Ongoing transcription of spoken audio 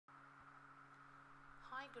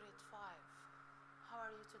grade 5. How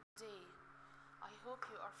are you today? I hope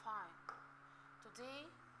you are fine. Today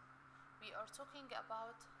we are talking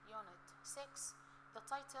about Unit 6. The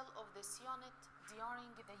title of this unit,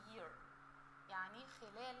 During the Year, يعني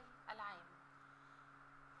خلال العام.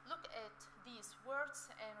 Look at these words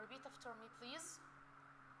and repeat after me please.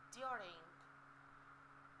 During,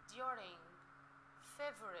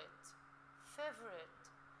 favorite,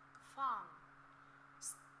 fun.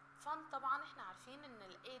 fun طبعا احنا عارفين ان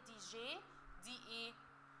ال ADJ دي ايه؟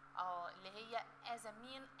 اللي هي as a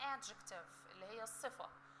mean adjective اللي هي الصفة.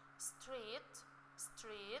 straight,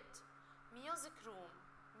 music room,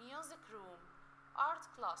 art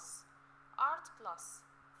class,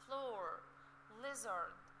 floor,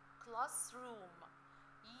 lizard, classroom,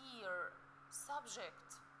 year, subject,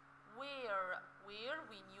 where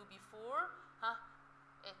we knew before.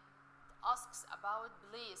 It asks about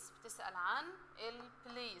place، بتسأل عن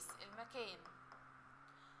place المكان.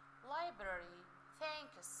 library,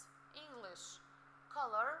 thanks, English,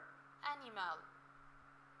 color, animal.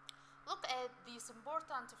 Look at these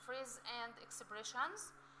important phrases and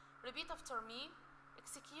expressions. Repeat after me.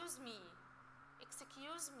 Excuse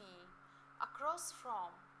me, across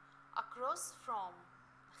from,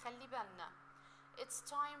 خلي بالنا. It's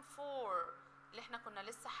time for، اللي احنا كنا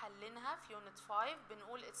لسه حلينها في unit 5،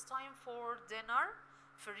 بنقول it's time for dinner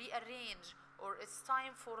في rearrange or it's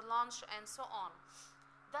time for lunch and so on.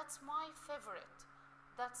 That's my favorite.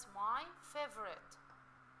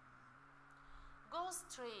 Go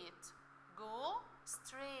straight,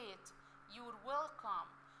 you're welcome.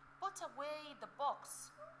 Put away the box.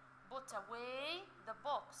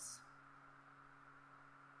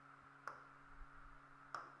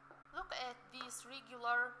 Look at these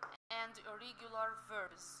regular and irregular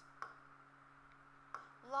verbs.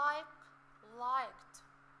 Like, liked,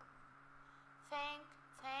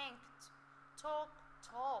 thanked,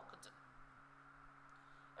 talked.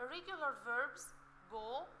 Irregular verbs: go,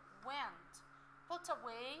 went, put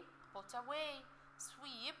away,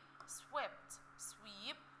 sweep, swept.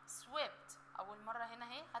 أول مرة هنا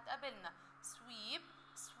اهي هتقابلنا sweep,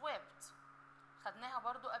 swept. خدناها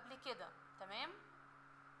برضو قبل كده، تمام؟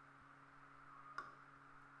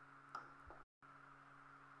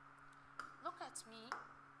 Look at me.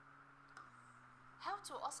 How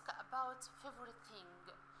to ask about favorite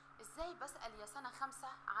thing. ازاي بسأل يا سنة 5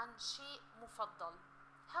 عن شيء مفضل؟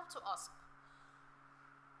 How to ask.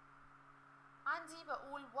 عندي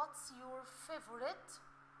بقول what's your favorite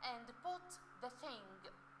and put the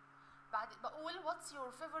thing. بعد بقول what's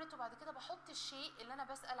your favorite وبعد كده بحط الشيء اللي انا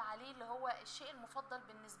بسأل عليه اللي هو الشيء المفضل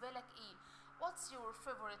بالنسبة لك ايه. What's your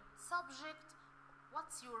favorite subject,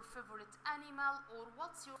 what's your favorite animal, or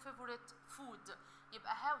what's your favorite food.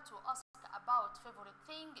 يبقى how to ask about favorite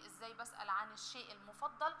thing، ازاي بسأل عن الشيء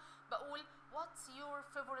المفضل. بقول what's your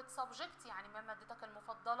favorite subject يعني ما مادتك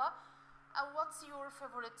المفضلة، أو what's your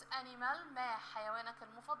favorite animal ما حيوانك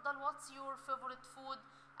المفضل، what's your favorite food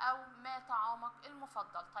أو ما طعامك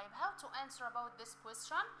المفضل. طيب how to answer about this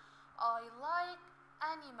question. I like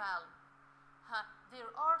animal.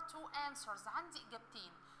 there are two answers. عندي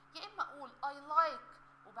إجابتين، يا إما أقول I like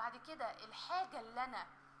وبعد كده الحاجة اللي أنا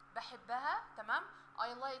بحبها، تمام؟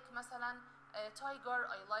 I like مثلا tiger.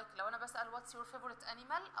 I like لو أنا بسأل what's your favorite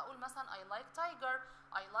animal أقول مثلا I like tiger,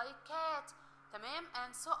 I like cat، تمام؟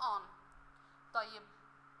 and so on. طيب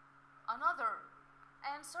another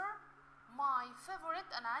answer my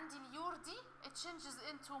favorite. أنا عندي اليور دي it changes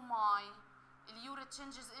into my. اليور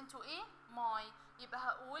changes into إيه؟ my. يبقى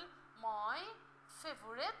هقول my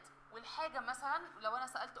favorite والحاجة مثلا لو أنا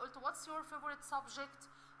سألت قلت what's your favorite subject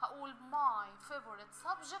هقول my favorite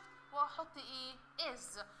subject وأحط إيه؟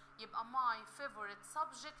 is. يبقى my favorite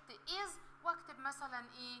subject is وأكتب مثلا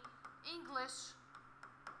إيه؟ English.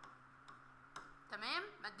 تمام؟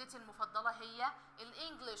 مادتي المفضلة هي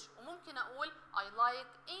الإنجليش، وممكن أقول I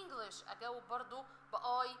like English أجاوب برضو ب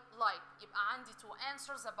I like. يبقى عندي two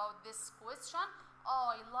answers about this question.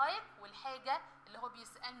 I like والحاجة اللي هو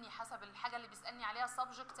بيسألني حسب الحاجة اللي بيسألني عليها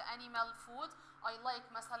subject animal food. I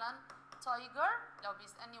like مثلا tiger لو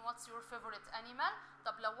بيسألني what's your favorite animal.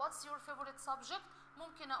 طب لو what's your favorite subject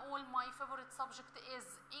ممكن أقول my favorite subject is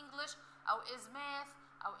English أو is math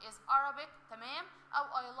أو is Arabic، تمام؟ أو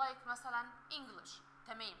I like مثلا English،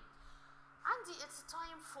 تمام؟ عندي it's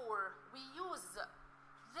time for. we use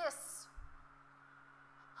this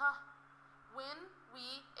when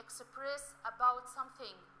we express about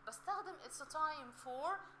something. بستخدم it's time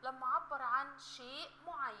for لما أعبر عن شيء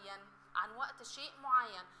معين، عن وقت شيء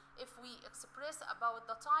معين. if we express about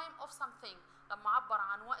the time of something لما أعبر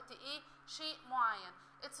عن وقت إيه؟ شيء معين.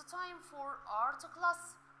 it's time for art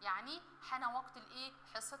class يعني حان وقت الإيه؟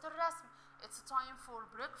 حصة الرسم. it's time for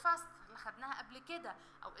breakfast اللي خدناها قبل كده،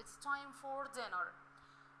 أو it's time for dinner.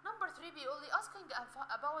 Number 3 بيقول لي asking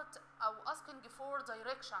about أو asking for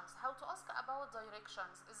directions. How to ask about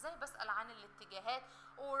directions. إزاي بسأل عن الاتجاهات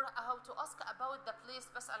or how to ask about the place.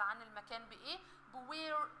 بسأل عن المكان بإيه؟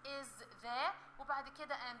 where is the وبعد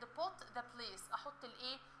كده and put the place. أحط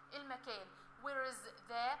الإيه؟ المكان. Where is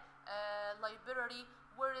the library.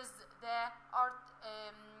 Where is the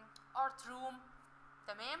art room.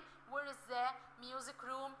 تمام. Where is the music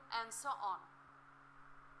room and so on.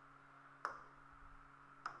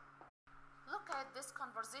 Look at this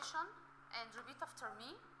conversation and repeat after me.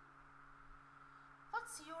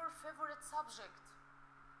 What's your favorite subject?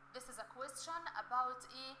 This is a question about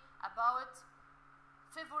ايه؟ About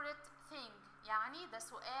favorite thing. يعني ده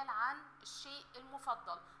سؤال عن الشيء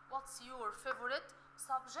المفضل. What's your favorite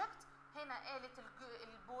subject؟ هنا قالت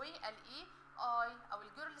البوي قال ايه؟ أو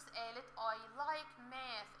الجيرلز قالت I like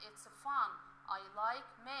math. It's fun. I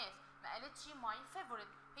like math. ما قالتش my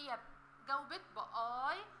favorite. هي جاوبت ب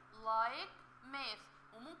I like math.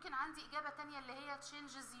 وممكن عندي إجابة تانية اللي هي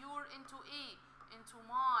changes your into a into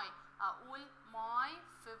my. أقول my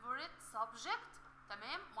favorite subject.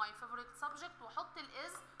 تمام. my favorite subject وأحط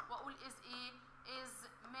is وأقول is إيه؟ is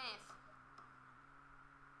math.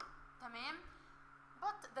 تمام.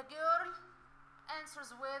 but the girl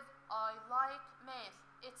answers with I like math.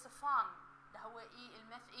 It's fun. ده هو إيه؟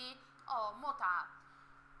 الماث إيه؟ متعة.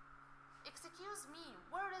 Excuse me,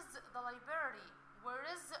 where is the library? Where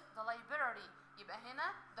is the library? يبقى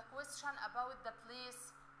هنا the question about the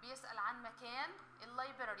place بيسأل عن مكان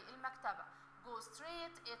library المكتبة. Go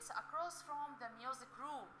straight, it's across from the music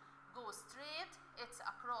room. Go straight, it's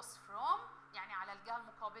across from يعني على الجهة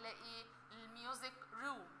المقابلة إيه؟ الميوزك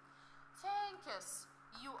room. Thanks,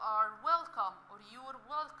 you are welcome or you're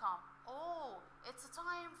welcome. Oh, it's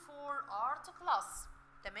time for art class.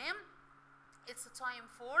 تمام؟ It's time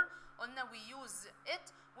for قلنا we use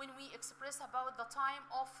it when we express about the time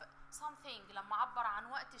of something. لما أعبر عن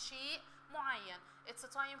وقت شيء معين. It's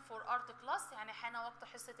time for art class يعني حان وقت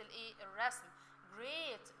حصة الإيه؟ الرسم.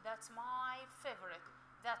 Great, that's my favorite.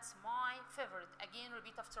 That's my favorite. Again,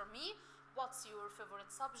 repeat after me. What's your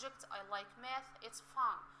favorite subject? I like math. It's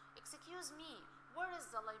fun. Excuse me, where is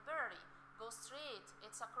the library? Go straight.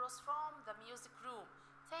 It's across from the music room.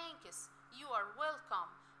 Thanks. You are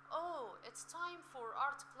welcome. Oh, it's time for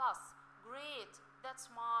art class. Great. That's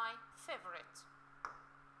my favorite.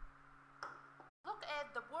 Look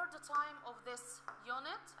at the word time of this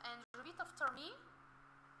unit and repeat after me.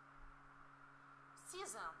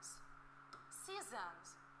 Seasons. Seasons.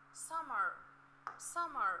 Summer.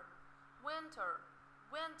 Summer. Winter.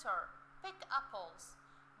 Winter. Pick apples.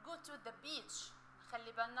 Go to the beach.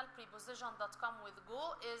 خلي بالنا preposition that come with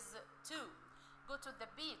go is to. Go to the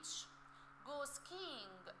beach. Go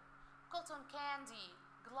skiing. Cotton candy.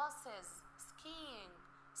 Glasses. Skiing.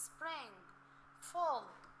 Spring. Fall.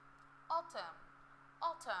 Autumn.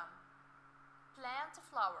 Autumn. Plant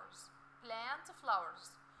flowers. Plant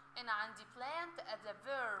flowers. أنا عندي plant as a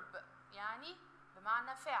verb يعني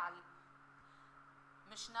بمعنى فعل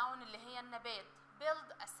مش noun اللي هي النبات.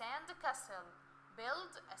 Build a sand castle.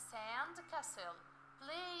 Build a sand castle.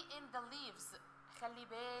 Play in the leaves. خلي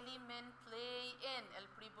بالي من play in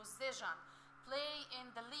الpreposition. Play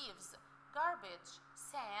in the leaves. Garbage.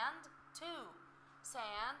 Sand too.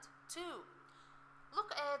 Sand too.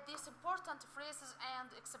 Look at these important phrases and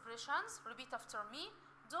expressions. Repeat after me.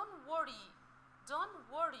 Don't worry. Don't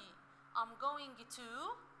worry. I'm going to.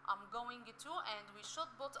 I'm going to, and we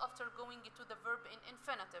should put after going to the verb in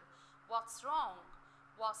infinitive. What's wrong?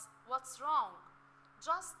 What's wrong?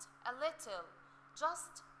 Just a little.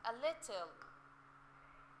 Just a little.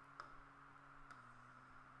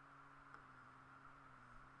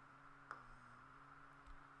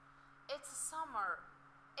 It's summer.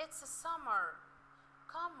 It's summer.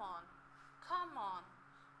 Come on. Come on.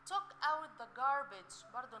 Took out the garbage.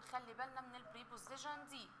 برضو نخلي بالنا من البريبوزيشن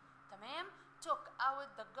دي. تمام؟ took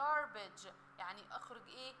out the garbage يعني أخرج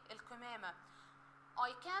إيه؟ الكمامة.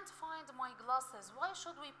 I can't find my glasses. Why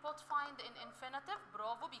should we put find in infinitive?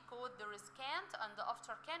 برافو, because there is can't and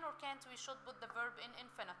after can or can't we should put the verb in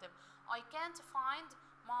infinitive. I can't find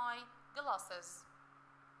my glasses.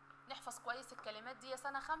 نحفظ كويس الكلمات دي يا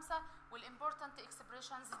سنة 5 والimportant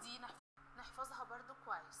expressions دي نحفظها برضو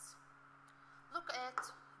كويس. Look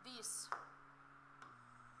at these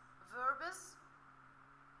verbs.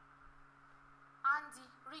 عندي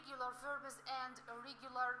regular verbs and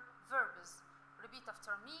irregular verbs. Repeat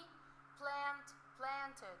after me. Plant,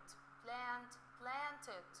 planted. Plant,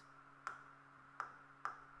 planted.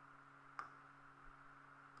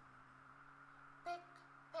 Pick,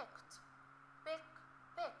 picked. Pick,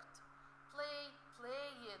 picked.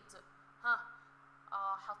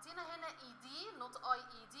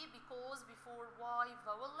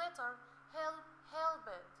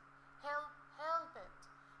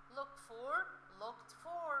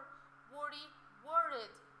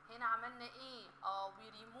 قلنا ايه؟ we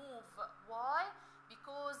remove y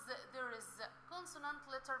because there is consonant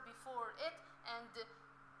letter before it and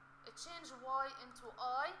change y into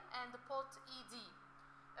I and put ed.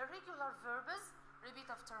 Irregular verbs, repeat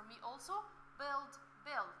after me also. Build,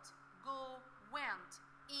 built. Go, went.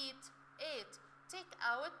 Eat, ate. Take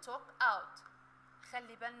out, took out.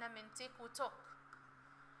 خلي بالنا من take و took.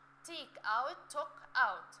 Take out, took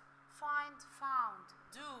out. Find, found.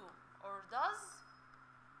 Do or does,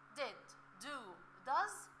 did. Do,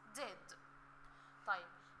 does, did. طيب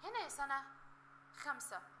هنا يا سنة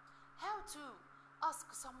 5. How to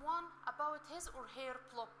ask someone about his or her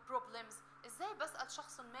problems. ازاي بسأل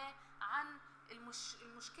شخص ما عن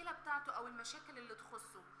المشكلة بتاعته او المشاكل اللي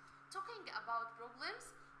تخصه. Talking about problems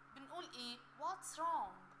بنقول ايه؟ what's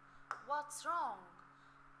wrong. What's wrong.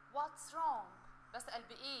 What's wrong. بسأل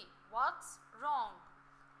بايه؟ what's wrong.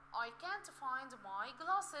 I can't find my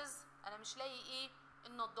glasses. انا مش لاقي ايه؟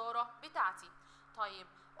 النضارة بتاعتي. طيب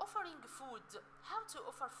offering food. how to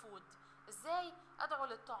offer food. ازاي ادعو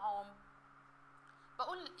للطعام؟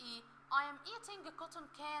 بقول ايه؟ I am eating cotton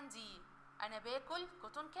candy. انا باكل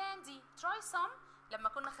cotton candy. try some لما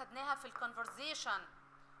كنا خدناها في الconversation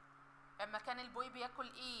لما كان البوي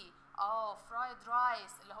بياكل ايه؟ fried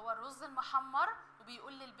rice اللي هو الرز المحمر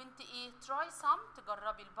وبيقول للبنت ايه؟ try some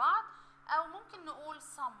تجربي البعض. او ممكن نقول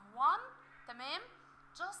someone. تمام؟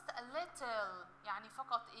 just a little يعني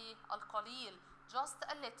فقط ايه؟ القليل. just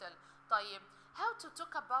a little. طيب how to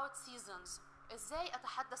talk about seasons. ازاي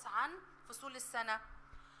اتحدث عن فصول السنة؟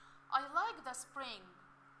 I like the spring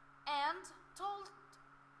and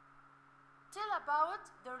tell about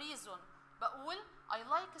the reason. بقول I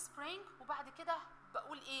like spring وبعد كده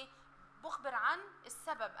بقول ايه؟ بخبر عن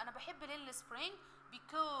السبب. انا بحب ليه السبرينج؟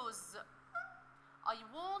 because I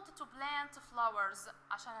want to plant flowers.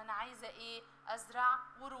 عشان انا عايزة ايه؟ ازرع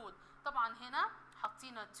ورود. طبعا هنا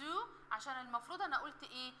حطينا to عشان المفروض انا قلت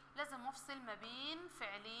ايه؟ لازم افصل ما بين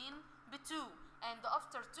فعلين ب to and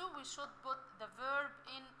after to we should put the verb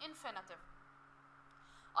in infinitive.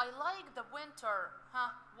 I like the winter.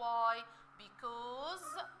 Why?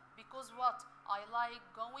 Because what? I like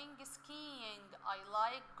going skiing. I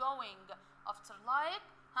like going. After like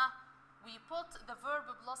we put the verb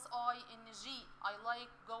plus ing. I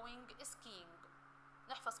like going skiing.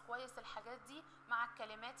 نحفظ كويس الحاجات دي مع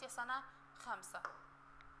الكلمات يا سنة 5.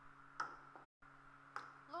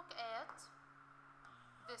 Look at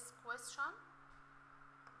this question.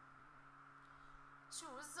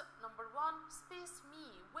 Choose number 1 space me.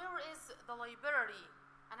 Where is the library?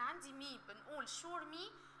 أنا عندي me بنقول sure me,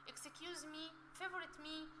 excuse me, favorite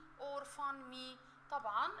me or fun me.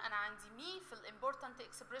 طبعا أنا عندي me في ال important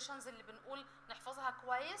expressions اللي بنقول نحفظها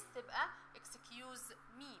كويس تبقى excuse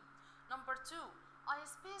me. Number 2 I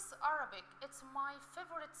space Arabic. It's my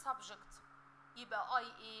favorite subject. يبقى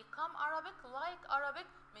I come Arabic like Arabic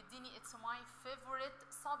مديني it's my favorite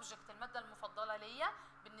subject المادة المفضلة ليا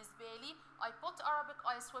بالنسبة لي. I put Arabic.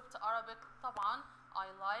 I swept Arabic. طبعا I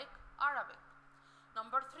like Arabic.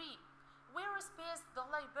 Number 3 where space the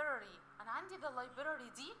library. أنا عندي the library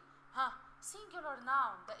دي singular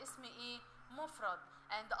noun ده اسم ايه؟ مفرد.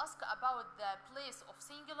 and ask about the place of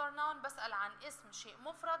singular noun بسأل عن اسم شيء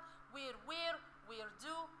مفرد. where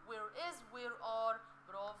do, where is, where are.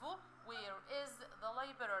 برافو. where is the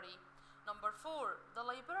library. Number 4 the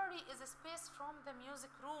library is a space from the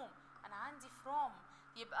music room. أنا عندي from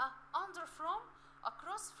يبقى under from,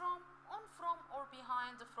 across from, on from or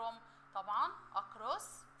behind from. طبعا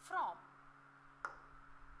across from.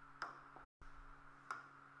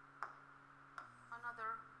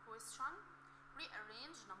 Another question.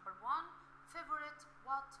 Rearrange. Number 1 favorite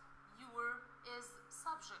what your is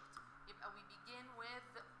subject. يبقى we begin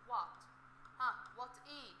with what. what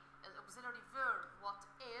auxiliary verb. What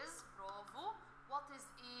is. برافو. what is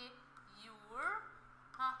your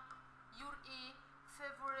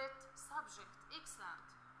favorite subject. Excellent.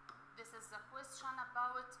 This is the question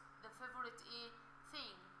about the favorite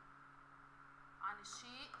thing. عن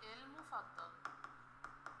الشيء المفضل.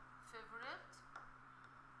 favorite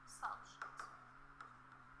subject.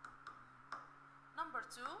 Number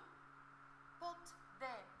 2 put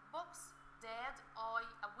the box dad I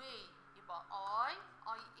away. يبقى I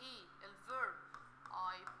الverb.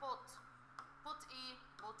 I put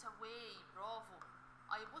put away. برافو.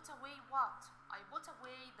 I put away what? I put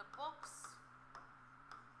away the box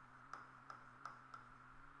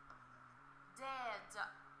dad.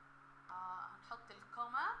 هنحط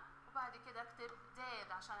الكوما وبعد كده اكتب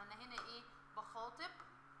dad عشان انا هنا بخاطب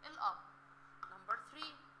الاب. Number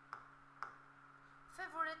 3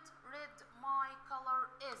 favorite red my color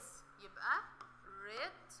is. يبقى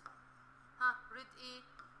red red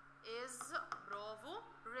is. برافو.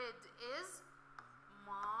 red is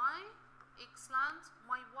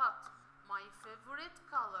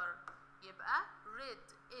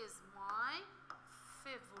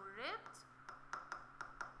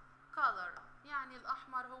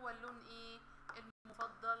اللون ايه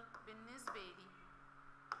المفضل بالنسبة لي.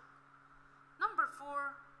 Number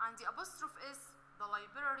 4 عندي apostrophe s the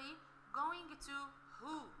library going to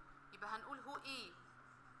who. يبقى هنقول who ايه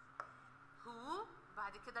who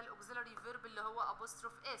بعد كده الاوكسيلري فيرب اللي هو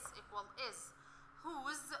apostrophe s equal is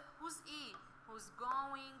who's ايه who's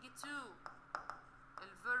going to.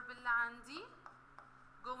 الفيرب اللي عندي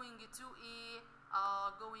going to ايه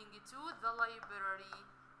going to the library.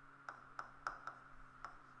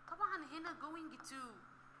 طبعا هنا going to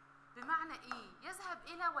بمعنى ايه يذهب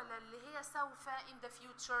الى ولا اللي هي سوف in the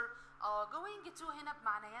future. going to هنا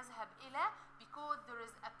بمعنى يذهب الى because there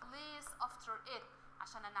is a place after it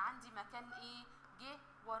عشان انا عندي مكان ايه جه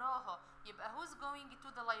وراها. يبقى who's going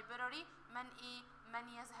to the library من ايه من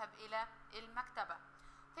يذهب الى المكتبة.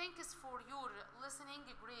 Thanks for your listening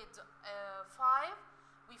grade 5.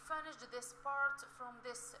 We finished this part from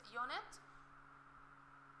this unit.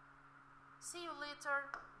 See you later.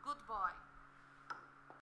 Goodbye.